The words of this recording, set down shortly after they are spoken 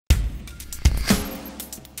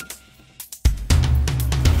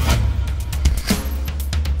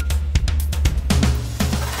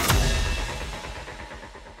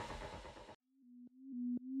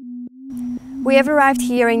We have arrived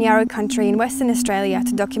here in Yarra Country in Western Australia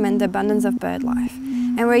to document the abundance of bird life,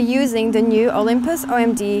 and we're using the new Olympus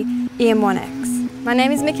OM-D E-M1X. My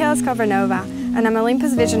name is Michaela Skovranova, and I'm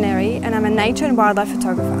Olympus Visionary, and I'm a nature and wildlife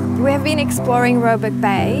photographer. We have been exploring Roebuck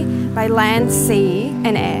Bay by land, sea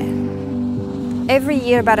and air. Every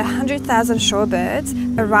year about 100,000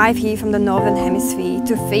 shorebirds arrive here from the Northern Hemisphere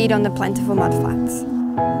to feed on the plentiful mudflats.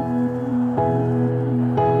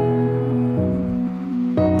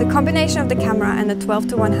 The combination of the camera and the 12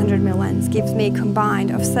 to 100mm lens gives me a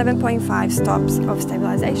combined of 7.5 stops of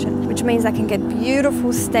stabilization, which means I can get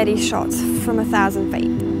beautiful steady shots from 1,000 feet.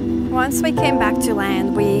 Once we came back to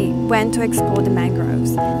land, we went to explore the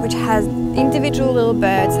mangroves, which has individual little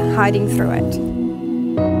birds hiding through it.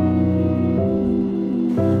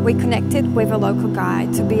 We connected with a local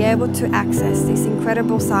guide to be able to access these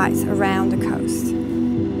incredible sights around the coast.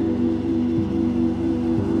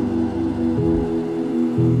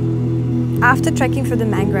 After trekking through the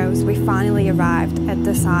mangroves, we finally arrived at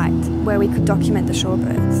the site where we could document the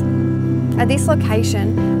shorebirds. At this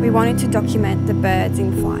location, we wanted to document the birds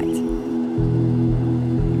in flight.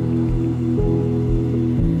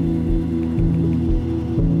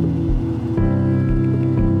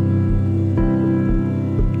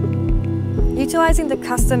 Utilising the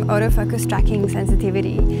custom autofocus tracking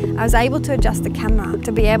sensitivity, I was able to adjust the camera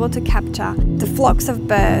to be able to capture the flocks of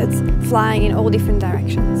birds flying in all different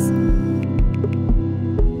directions.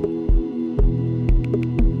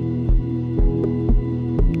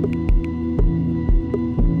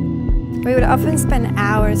 We would often spend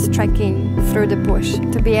hours trekking through the bush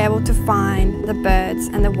to be able to find the birds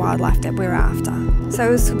and the wildlife that we were after. So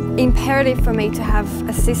it was imperative for me to have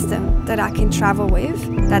a system that I can travel with,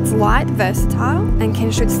 that's light, versatile, and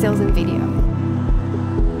can shoot stills and video.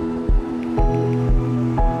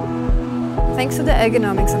 Thanks to the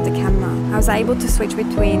ergonomics of the camera, I was able to switch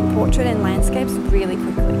between portrait and landscapes really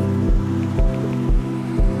quickly.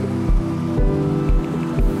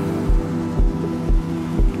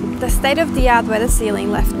 The state-of-the-art weather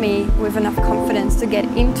sealing left me with enough confidence to get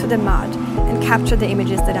into the mud and capture the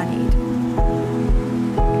images that I need.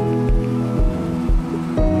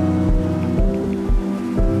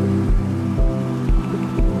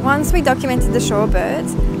 Once we documented the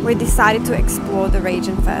shorebirds, we decided to explore the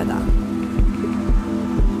region further.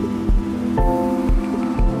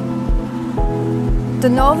 The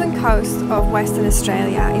northern coast of Western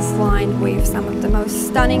Australia is lined with some of the most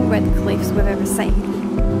stunning red cliffs we've ever seen.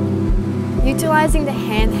 Utilising the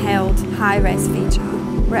handheld high-res feature,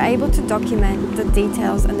 we're able to document the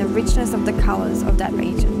details and the richness of the colours of that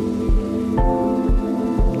region.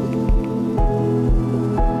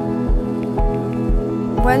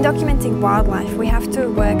 When documenting wildlife, we have to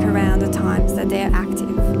work around the times that they are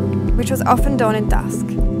active, which was often dawn and dusk.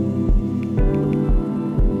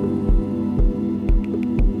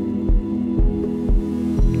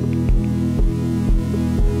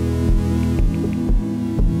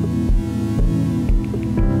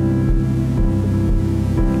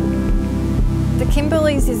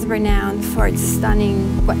 Kimberley's is renowned for its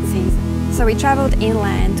stunning wet season, so we travelled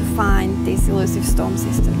inland to find these elusive storm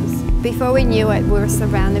systems. Before we knew it, we were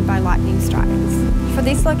surrounded by lightning strikes. For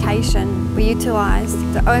this location, we utilised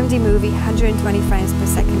the OM-D movie 120 frames per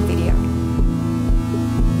second video.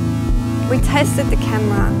 We tested the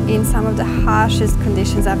camera in some of the harshest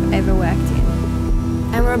conditions I've ever worked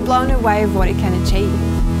in, and we're blown away with what it can achieve.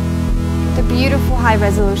 The beautiful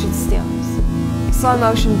high-resolution stills, slow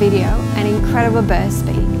motion video and incredible burst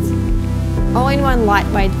speeds, all in one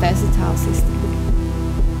lightweight versatile system.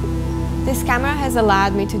 This camera has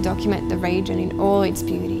allowed me to document the region in all its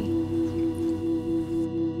beauty.